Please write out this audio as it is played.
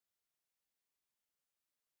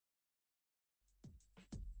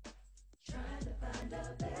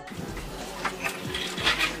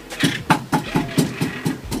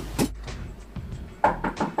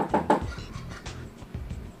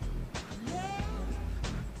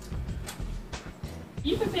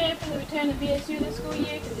You prepared for the return to BSU this school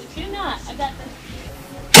year? Because if you're not, I got the...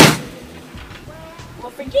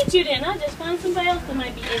 Well, forget you then. I'll just find somebody else that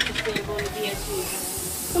might be interested in going to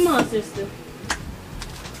BSU. Come on, sister.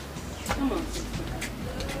 Come on, sister.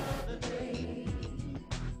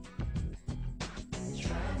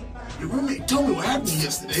 Your roommate told me what happened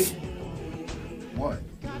yesterday. What?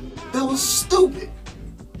 That was stupid.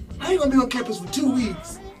 How you gonna be on campus for 2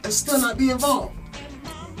 weeks and still not be involved?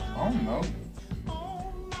 I don't know.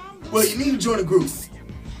 Well, you need to join a group.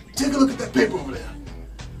 Take a look at that paper over there.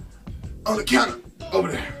 On the counter, over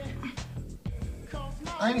there.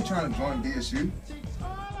 I ain't trying to join BSU.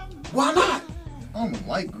 Why not? I don't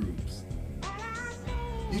like groups.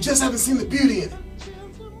 You just haven't seen the beauty in it.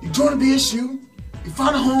 You join a BSU, you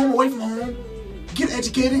find a home away from home, get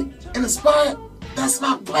educated, and inspired. That's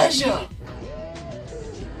my pleasure.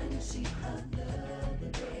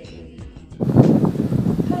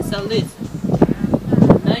 So listen.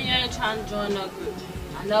 I know you ain't trying to join no group.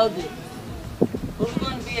 I know this. Who's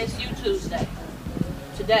going to BSU Tuesday?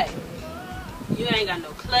 Today. You ain't got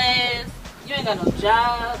no class. You ain't got no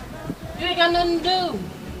job. You ain't got nothing to do.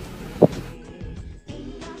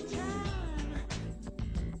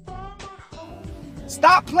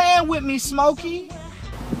 Stop playing with me, Smokey.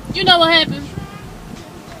 You know what happened?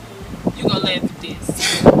 You gonna laugh at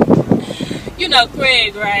this. You know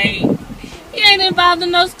Craig, right? He ain't involved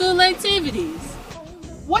in no school activities.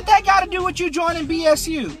 What that got to do with you joining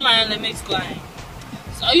BSU? Let me explain.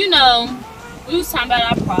 So, you know, we was talking about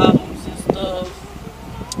our problems and stuff.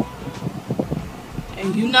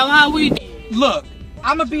 And you know how we did. Look,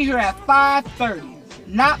 I'm going to be here at 5:30.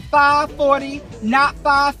 Not 5:40, not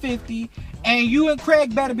 5:50. And you and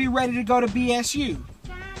Craig better be ready to go to BSU.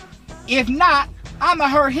 If not, I'm going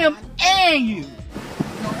to hurt him and you. You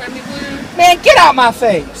gonna hurt me, Will? Man, get out my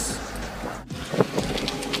face.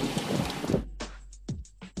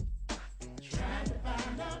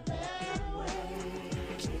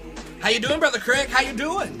 How you doing, Brother Craig? How you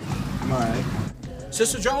doing? I'm alright.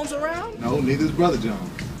 Sister Jones around? No, neither's Brother Jones.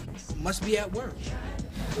 Must be at work.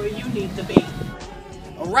 Where you need to be.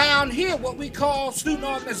 Around here, what we call student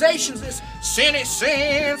organizations is sin is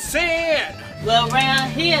sin, sin. Well,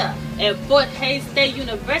 around here at Fort Hays State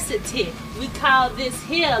University, we call this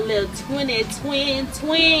here a little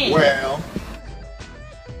 20-twin-twin. Well,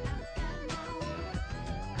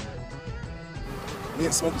 Me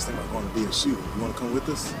and Smokey's thinking about going to BSU. You want to come with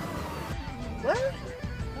us? What?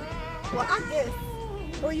 Well, I guess.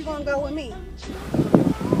 Where you gonna go with me?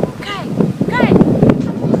 Craig,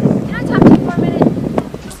 can I talk to you for a minute?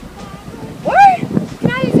 What?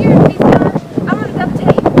 Can I use your earpiece, son? I want to double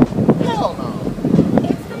tape. hell no.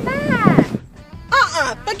 It's the Mac.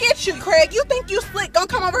 Forget you, Craig. You think you slick gonna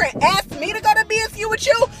come over and ask me to go to BSU with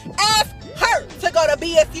you? Ask her to go to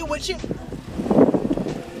BSU with you.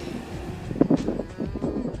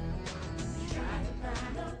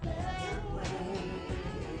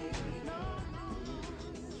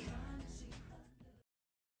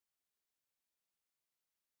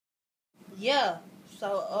 Yeah,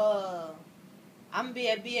 so I'm gonna be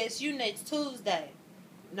at BSU next Tuesday.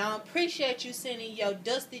 Now I appreciate you sending your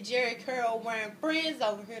dusty Jerry curl wearing friends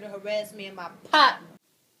over here to harass me and my partner.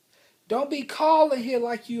 Don't be calling here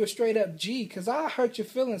like you a straight up G, cause I hurt your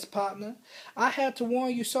feelings, partner. I had to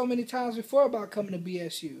warn you so many times before about coming to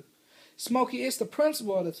BSU. Smokey, it's the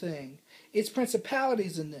principle of the thing. It's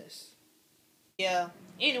principalities in this. Yeah.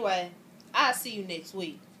 Anyway, I'll see you next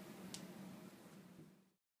week.